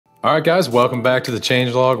All right, guys, welcome back to the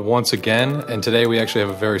Changelog once again. And today we actually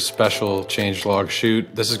have a very special Changelog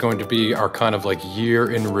shoot. This is going to be our kind of like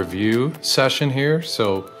year in review session here.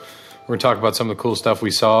 So we're going to talk about some of the cool stuff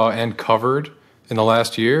we saw and covered in the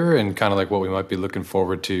last year and kind of like what we might be looking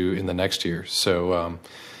forward to in the next year. So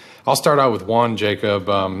I'll start out with one,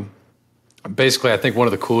 Jacob. Basically, I think one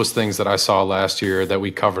of the coolest things that I saw last year that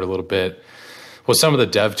we covered a little bit was some of the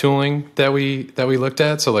dev tooling that we looked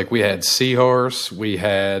at. So like we had Seahorse, we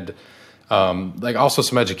had like also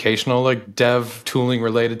some educational like dev tooling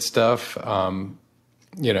related stuff.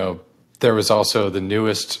 There was also the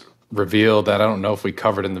newest reveal that I don't know if we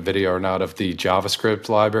covered in the video or not of the JavaScript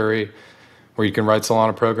library where you can write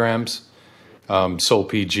Solana programs.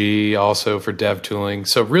 SolPG also for dev tooling.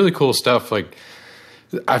 So really cool stuff. Like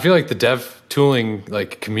I feel like the dev tooling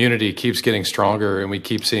like community keeps getting stronger and we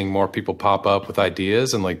keep seeing more people pop up with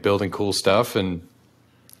ideas and like building cool stuff and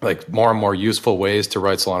like more and more useful ways to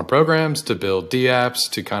write Solana programs, to build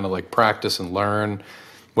dApps, to kind of like practice and learn.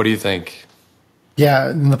 What do you think?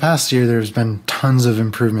 Yeah, in the past year, there's been tons of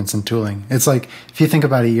improvements in tooling. It's like, if you think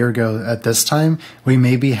about a year ago at this time, we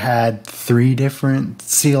maybe had 3 different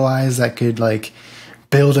CLIs that could like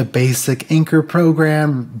build a basic Anchor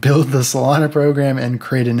program, build the Solana program, and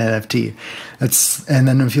create an NFT. And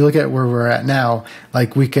then if you look at where we're at now,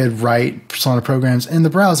 like we could write Solana programs in the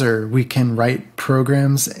browser. We can write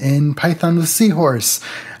programs in Python with Seahorse.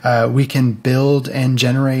 We can build and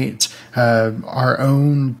generate our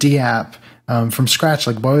own dApp from scratch,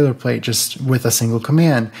 like boilerplate, just with a single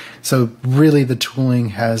command. So really the tooling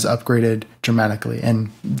has upgraded dramatically.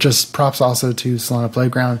 And just props also to Solana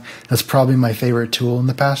Playground. That's probably my favorite tool in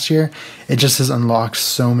the past year. It just has unlocked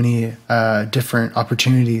so many different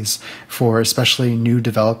opportunities for especially new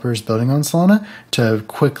developers building on Solana to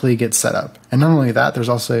quickly get set up. And not only that, there's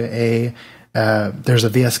also there's a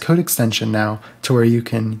VS Code extension now to where you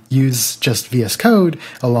can use just VS Code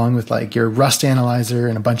along with like your Rust analyzer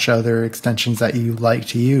and a bunch of other extensions that you like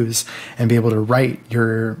to use and be able to write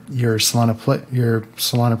your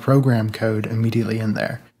Solana program code immediately in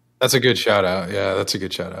there. That's a good shout out. Yeah, that's a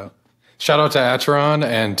good shout out. Shout out to Atron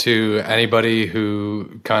and to anybody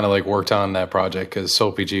who kind of like worked on that project because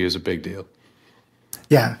SolPG is a big deal.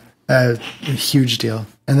 Yeah. A huge deal.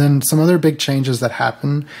 And then some other big changes that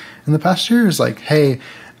happen in the past year is like, hey,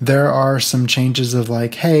 there are some changes of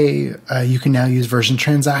like, hey, you can now use version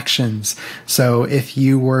transactions. So if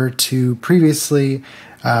you were to previously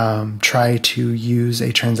try to use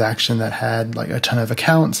a transaction that had like a ton of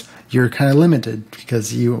accounts, you're kind of limited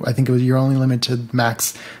because you're only limited to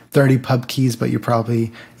max 30 pub keys, but you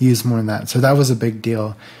probably use more than that. So that was a big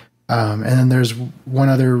deal. And then there's one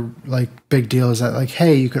other like big deal is that like,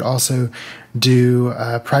 hey, you could also do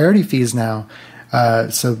priority fees now.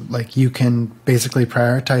 So like you can basically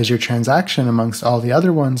prioritize your transaction amongst all the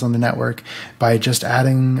other ones on the network by just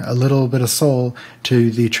adding a little bit of SOL to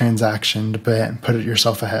the transaction to put it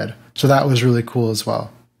yourself ahead. So that was really cool as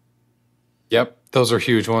well. Yep, those are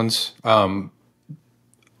huge ones.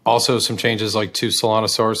 Also some changes like to Solana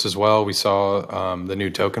Source as well. We saw the new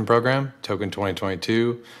token program, Token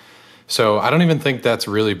 2022. So I don't even think that's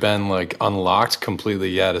really been like unlocked completely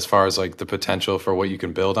yet as far as like the potential for what you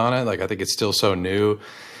can build on it. Like I think it's still so new.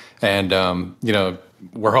 And,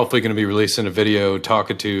 we're hopefully going to be releasing a video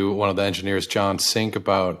talking to one of the engineers, John Sink,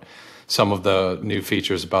 about some of the new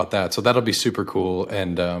features about that. So that'll be super cool.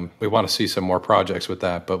 And we want to see some more projects with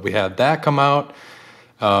that. But we had that come out.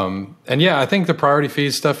 And yeah, I think the priority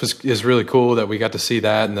fees stuff is really cool that we got to see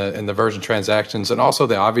that in the version transactions. And also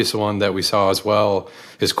the obvious one that we saw as well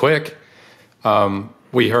is Quick.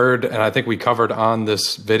 We heard, and I think we covered on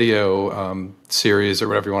this video series or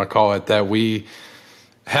whatever you want to call it, that we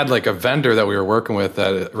had like a vendor that we were working with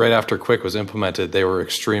that right after Quick was implemented, they were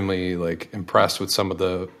extremely like impressed with some of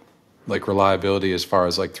the like reliability as far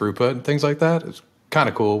as like throughput and things like that. It's kind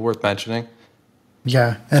of cool, worth mentioning.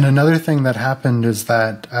 Yeah, and another thing that happened is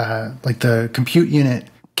that like the compute unit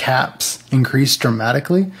caps increased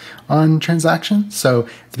dramatically on transactions. So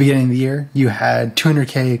at the beginning of the year, you had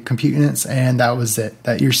 200K compute units, and that was it.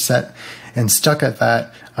 That you're set and stuck at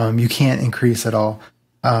that. You can't increase at all.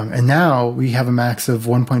 And now we have a max of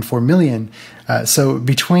 1.4 million. So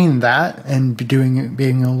between that and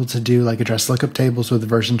being able to do like address lookup tables with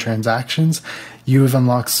version transactions, you have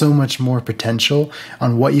unlocked so much more potential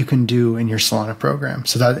on what you can do in your Solana program.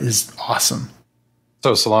 So that is awesome.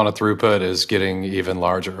 So Solana throughput is getting even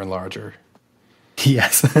larger and larger.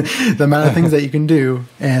 Yes. The amount of things that you can do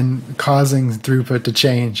and causing throughput to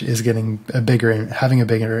change is having a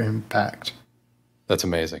bigger impact. That's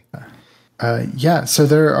amazing. Yeah, so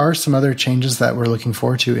there are some other changes that we're looking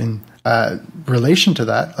forward to in relation to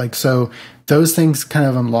that. Like, so those things kind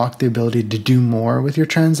of unlock the ability to do more with your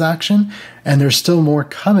transaction. And there's still more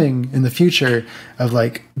coming in the future of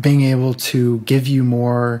like being able to give you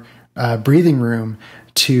more breathing room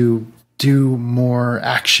to do more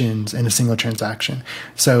actions in a single transaction.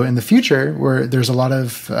 So in the future, where there's a lot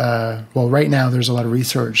of, right now there's a lot of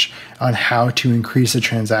research on how to increase a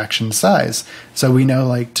transaction size. So we know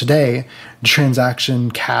like today, the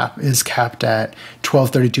transaction cap is capped at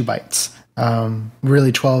 1232 bytes.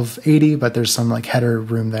 Really 1280, but there's some like header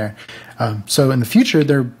room there. So in the future,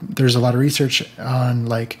 there's a lot of research on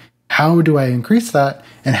like, how do I increase that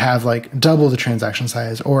and have like double the transaction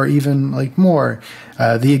size or even like more?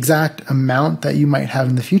 The exact amount that you might have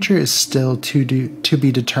in the future is still to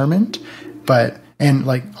be determined, and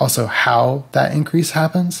like also how that increase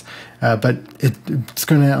happens. But it's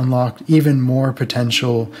going to unlock even more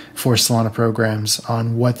potential for Solana programs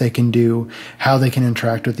on what they can do, how they can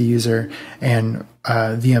interact with the user, and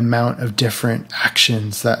the amount of different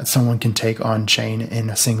actions that someone can take on chain in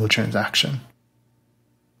a single transaction.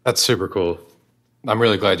 That's super cool. I'm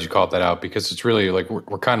really glad you called that out because it's really like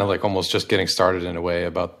we're kind of like almost just getting started in a way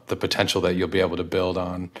about the potential that you'll be able to build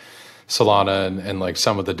on Solana and like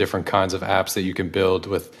some of the different kinds of apps that you can build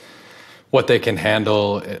with what they can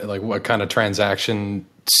handle, like what kind of transaction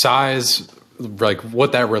size, like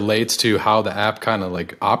what that relates to how the app kind of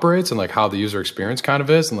like operates and like how the user experience kind of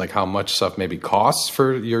is and like how much stuff maybe costs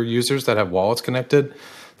for your users that have wallets connected.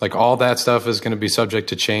 Like all that stuff is going to be subject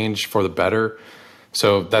to change for the better.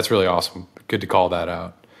 So that's really awesome. Good to call that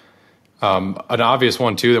out. An obvious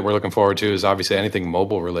one, too, that we're looking forward to is obviously anything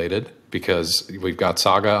mobile related because we've got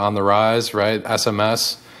Saga on the rise, right?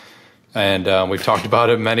 SMS. And we've talked about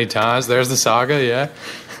it many times. There's the Saga, yeah.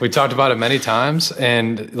 We talked about it many times.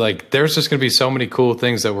 And like there's just going to be so many cool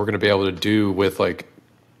things that we're going to be able to do with like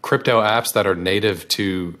crypto apps that are native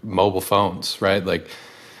to mobile phones, right? Like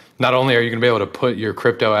not only are you going to be able to put your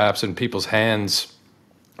crypto apps in people's hands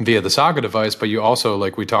via the Saga device, but you also,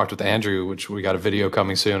 like we talked with Andrew, which we got a video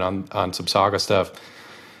coming soon on some Saga stuff.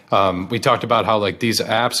 We talked about how like these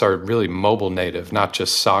apps are really mobile native, not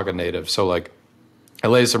just Saga native. So like it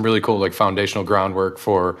lays some really cool like foundational groundwork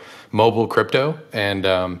for mobile crypto. And,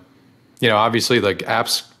 obviously like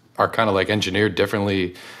apps are kind of like engineered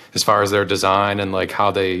differently as far as their design and like how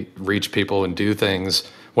they reach people and do things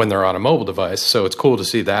when they're on a mobile device. So it's cool to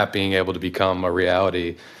see that being able to become a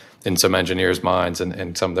reality in some engineers' minds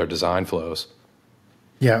and some of their design flows.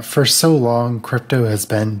 Yeah, for so long, crypto has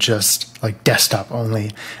been just like desktop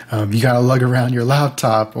only. You got to lug around your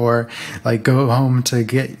laptop or like go home to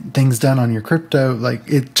get things done on your crypto. Like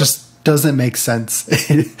it just doesn't make sense.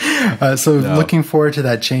 Looking forward to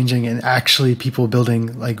that changing and actually people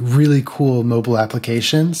building like really cool mobile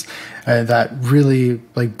applications that really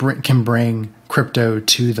like can bring crypto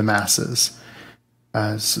to the masses.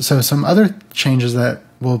 So some other changes that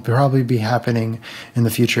will probably be happening in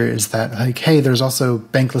the future is that like, hey, there's also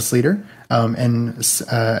bankless leader and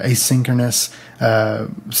asynchronous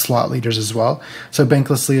slot leaders as well. So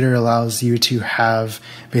bankless leader allows you to have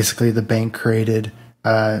basically the bank created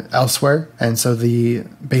elsewhere, and so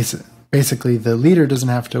basically the leader doesn't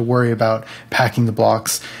have to worry about packing the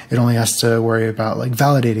blocks. It only has to worry about like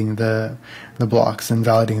validating the blocks and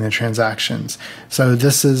validating the transactions. So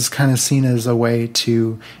this is kind of seen as a way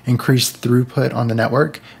to increase throughput on the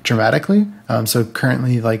network dramatically. So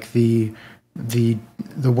currently like the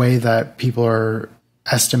way that people are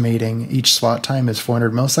estimating each slot time is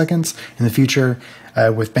 400 milliseconds. In the future,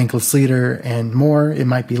 with bankless leader and more, it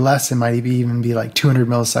might be less. It might even be like 200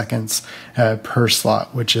 milliseconds per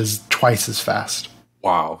slot, which is twice as fast.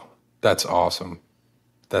 Wow, that's awesome.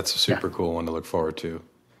 That's a super cool one to look forward to.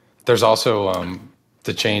 There's also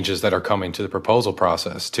the changes that are coming to the proposal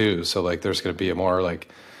process too. So like there's going to be a more like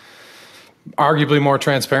arguably more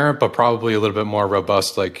transparent, but probably a little bit more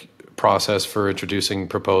robust like process for introducing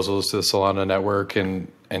proposals to the Solana network and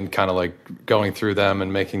kind of like going through them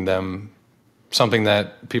and making them something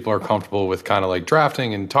that people are comfortable with kind of like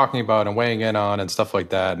drafting and talking about and weighing in on and stuff like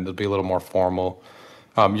that. And it'll be a little more formal.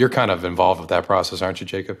 You're kind of involved with that process, aren't you,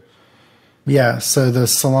 Jacob? Yeah, so the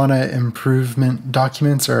Solana Improvement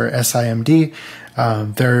Documents, or SIMD,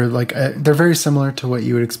 They're very similar to what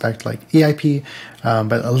you would expect, like EIP,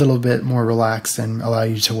 but a little bit more relaxed and allow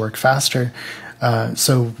you to work faster.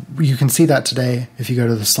 So you can see that today if you go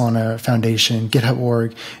to the Solana Foundation, GitHub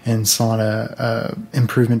org, and Solana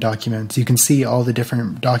improvement documents. You can see all the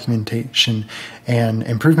different documentation and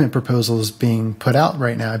improvement proposals being put out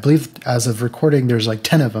right now. I believe as of recording, there's like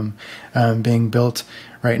 10 of them being built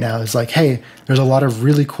right now. It's like, hey, there's a lot of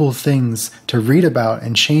really cool things to read about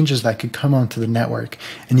and changes that could come onto the network.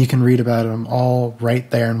 And you can read about them all right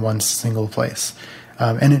there in one single place.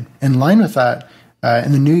 And in line with that,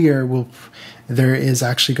 in the new year, there is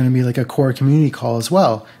actually going to be like a core community call as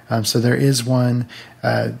well. So there is one,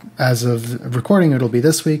 as of recording, it'll be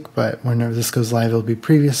this week, but whenever this goes live, it'll be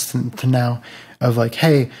previous to now, of like,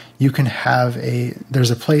 hey, you can have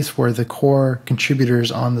there's a place where the core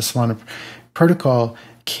contributors on the Solana protocol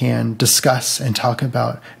can discuss and talk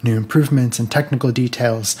about new improvements and technical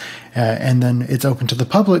details. And then it's open to the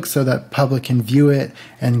public so that public can view it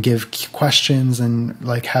and give questions and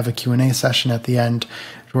like have a Q&A session at the end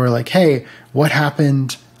where like, hey, what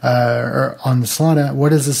happened or on the Solana?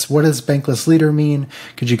 What is this? What does bankless leader mean?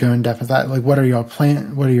 Could you go in depth with that? Like, what are your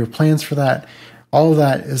plans for that? All of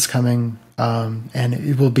that is coming, and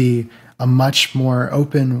it will be a much more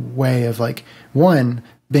open way of like, one,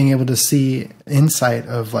 being able to see insight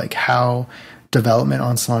of like how development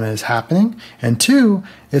on Solana is happening, and two,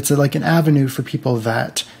 it's like an avenue for people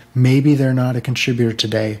that maybe they're not a contributor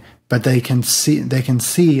today, but they can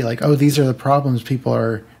see like, oh, these are the problems people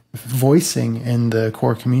are voicing in the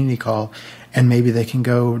core community call, and maybe they can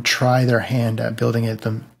go try their hand at building it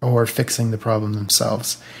or fixing the problem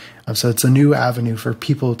themselves. So it's a new avenue for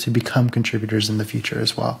people to become contributors in the future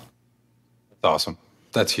as well. That's awesome.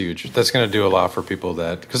 That's huge. That's going to do a lot for people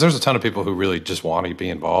because there's a ton of people who really just want to be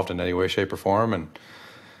involved in any way, shape, or form, and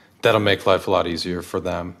that'll make life a lot easier for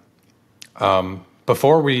them.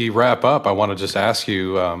 Before we wrap up, I want to just ask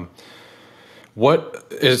you,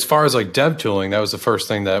 as far as like dev tooling, that was the first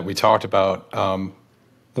thing that we talked about.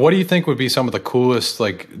 What do you think would be some of the coolest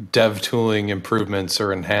like dev tooling improvements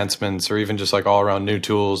or enhancements, or even just like all around new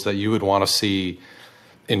tools that you would want to see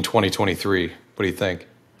in 2023? What do you think?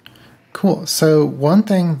 Cool. So one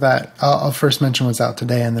thing that I'll first mention what's out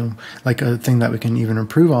today, and then like a thing that we can even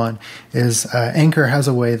improve on is Anchor has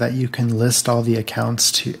a way that you can list all the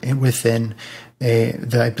accounts within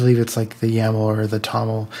I believe it's like the YAML or the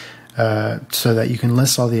TOML, so that you can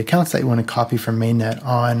list all the accounts that you want to copy from mainnet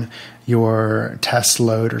on your test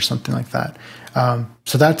load or something like that.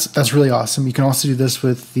 So that's really awesome. You can also do this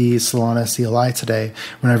with the Solana CLI today.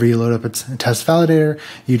 Whenever you load up a test validator,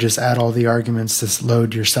 you just add all the arguments to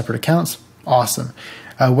load your separate accounts. Awesome.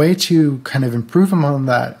 A way to kind of improve upon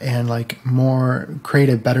that and like create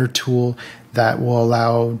a better tool that will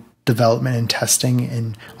allow development and testing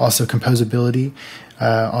and also composability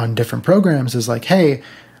on different programs is like, hey,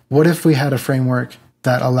 what if we had a framework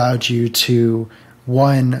that allowed you to,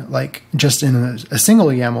 one, like just in a single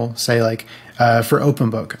YAML, say like, for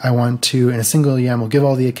OpenBook, I want to, in a single YAML, give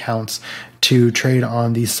all the accounts to trade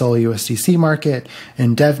on the Sol USDC market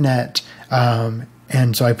in DevNet.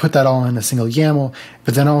 And so I put that all in a single YAML,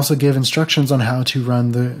 but then also give instructions on how to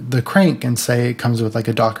run the crank and say it comes with like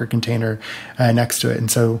a Docker container next to it.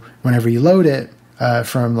 And so whenever you load it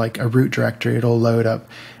from like a root directory, it'll load up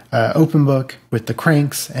OpenBook with the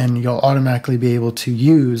cranks, and you'll automatically be able to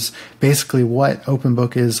use basically what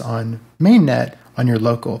OpenBook is on mainnet on your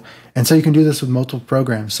local. And so you can do this with multiple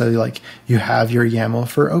programs. So like you have your YAML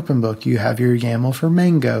for OpenBook, you have your YAML for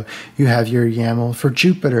Mango, you have your YAML for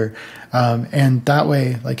Jupyter. And that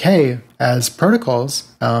way, like, hey, as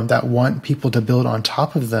protocols that want people to build on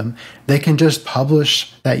top of them, they can just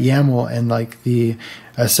publish that YAML and like the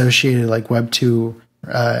associated like Web2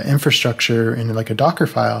 infrastructure in like a Docker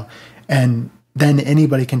file. And then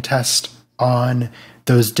anybody can test on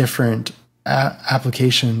those different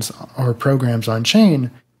applications or programs on chain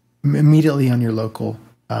immediately on your local.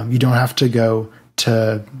 You don't have to go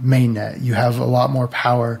to mainnet. You have a lot more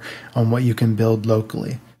power on what you can build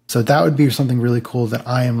locally. So that would be something really cool that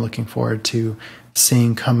I am looking forward to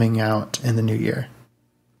seeing coming out in the new year.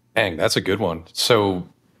 Dang, that's a good one. So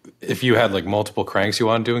if you had like multiple cranks you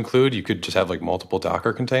wanted to include, you could just have like multiple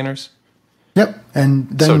Docker containers? Yep. And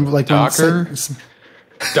then so like Docker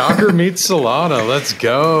Docker meets Solana. Let's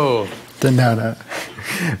go. No.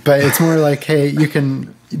 But it's more like, hey, you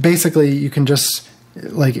can just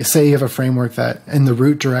like say you have a framework that in the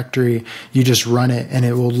root directory, you just run it and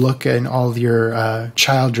it will look in all of your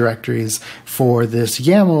child directories for this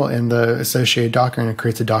YAML and the associated Docker, and it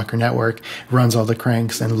creates a Docker network, runs all the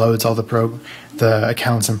cranks and loads all the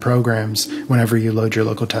accounts and programs whenever you load your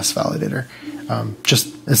local test validator.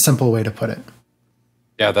 Just a simple way to put it.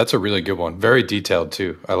 Yeah, that's a really good one. Very detailed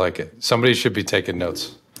too. I like it. Somebody should be taking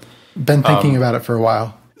notes. Been thinking about it for a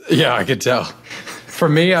while. Yeah, I could tell. For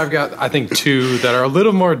me, I've got, I think, two that are a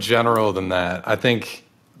little more general than that. I think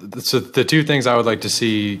so the two things I would like to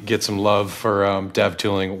see get some love for dev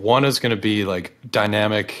tooling. One is going to be like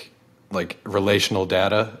dynamic, like relational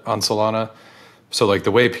data on Solana. So like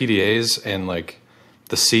the way PDAs and like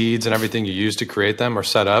the seeds and everything you use to create them are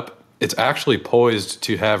set up, it's actually poised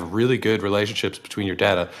to have really good relationships between your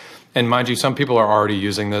data. And mind you, some people are already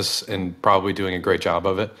using this and probably doing a great job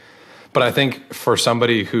of it. But I think for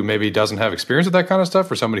somebody who maybe doesn't have experience with that kind of stuff,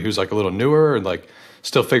 for somebody who's like a little newer and like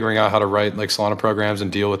still figuring out how to write like Solana programs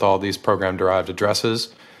and deal with all these program derived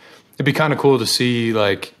addresses, it'd be kind of cool to see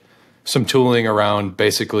like some tooling around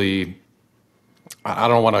basically, I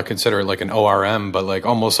don't want to consider it like an ORM, but like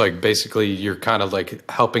almost like basically you're kind of like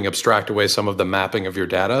helping abstract away some of the mapping of your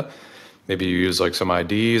data. Maybe you use like some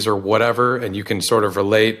IDs or whatever, and you can sort of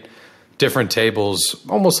relate different tables,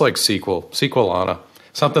 almost like SQLana,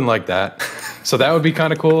 something like that. So that would be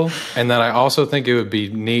kind of cool. And then I also think it would be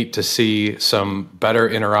neat to see some better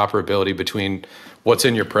interoperability between what's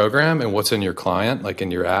in your program and what's in your client, like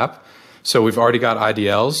in your app. So we've already got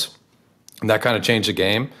IDLs, and that kind of changed the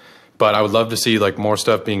game. But I would love to see like more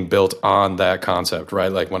stuff being built on that concept,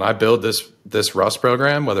 right? Like when I build this Rust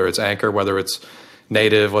program, whether it's Anchor, whether it's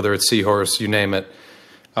native, whether it's Seahorse, you name it.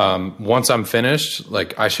 Once I'm finished,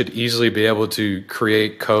 like I should easily be able to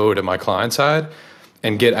create code at my client side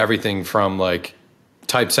and get everything from like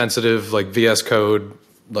type sensitive, like VS Code,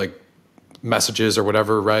 like messages or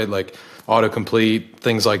whatever, right? Like autocomplete,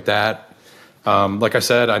 things like that. Like I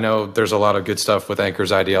said, I know there's a lot of good stuff with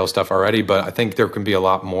Anchor's IDL stuff already, but I think there can be a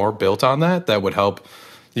lot more built on that would help.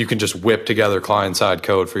 You can just whip together client-side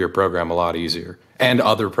code for your program a lot easier, and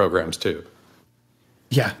other programs too.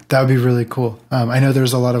 Yeah, that would be really cool. I know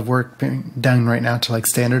there's a lot of work being done right now to like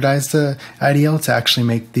standardize the IDL to actually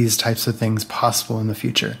make these types of things possible in the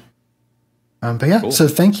future. But yeah, cool. So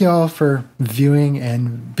thank you all for viewing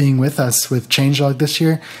and being with us with Changelog this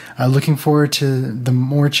year. Looking forward to the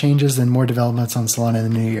more changes and more developments on Solana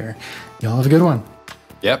in the new year. Y'all have a good one.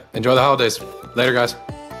 Yep. Enjoy the holidays. Later, guys.